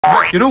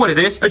You know what it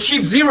is?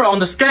 Achieve 0 on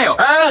the scale.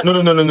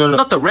 No.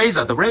 Not the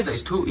razor. The razor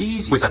is too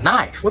easy. With a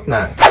knife. What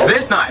knife?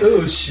 This knife.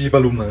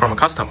 씨발로만. From a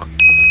customer.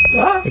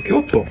 아,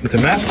 귀엽죠?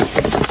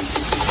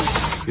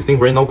 Damascus. You think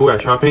Ray no good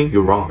at sharpening?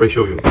 You're wrong. Ray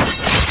show you.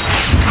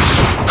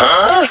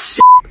 It's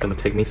gonna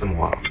take me some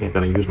while. I'm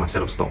gonna use my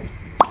set of stone.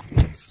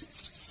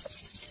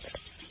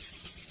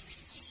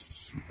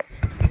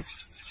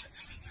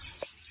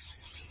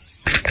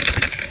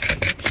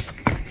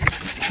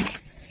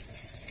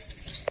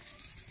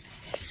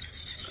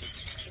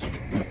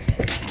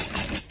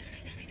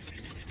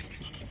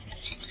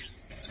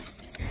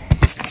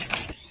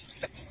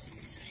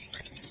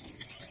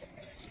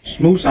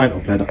 Smooth side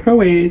of leather per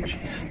edge.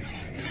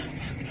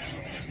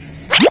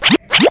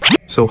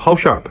 So how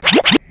sharp?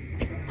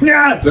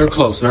 Yeah. Very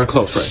close, right?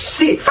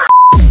 Shit.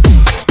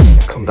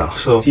 Calm down.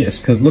 So Yes,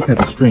 because look at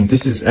the string.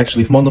 This is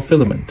actually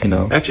monofilament, you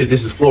know. actually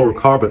this is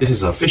fluorocarbon. This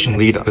is a fishing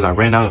leader because I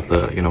ran out of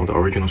the, the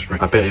original string.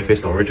 I bet if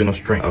it's the original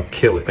string, I'll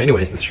kill it. But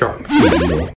anyways, it's sharp.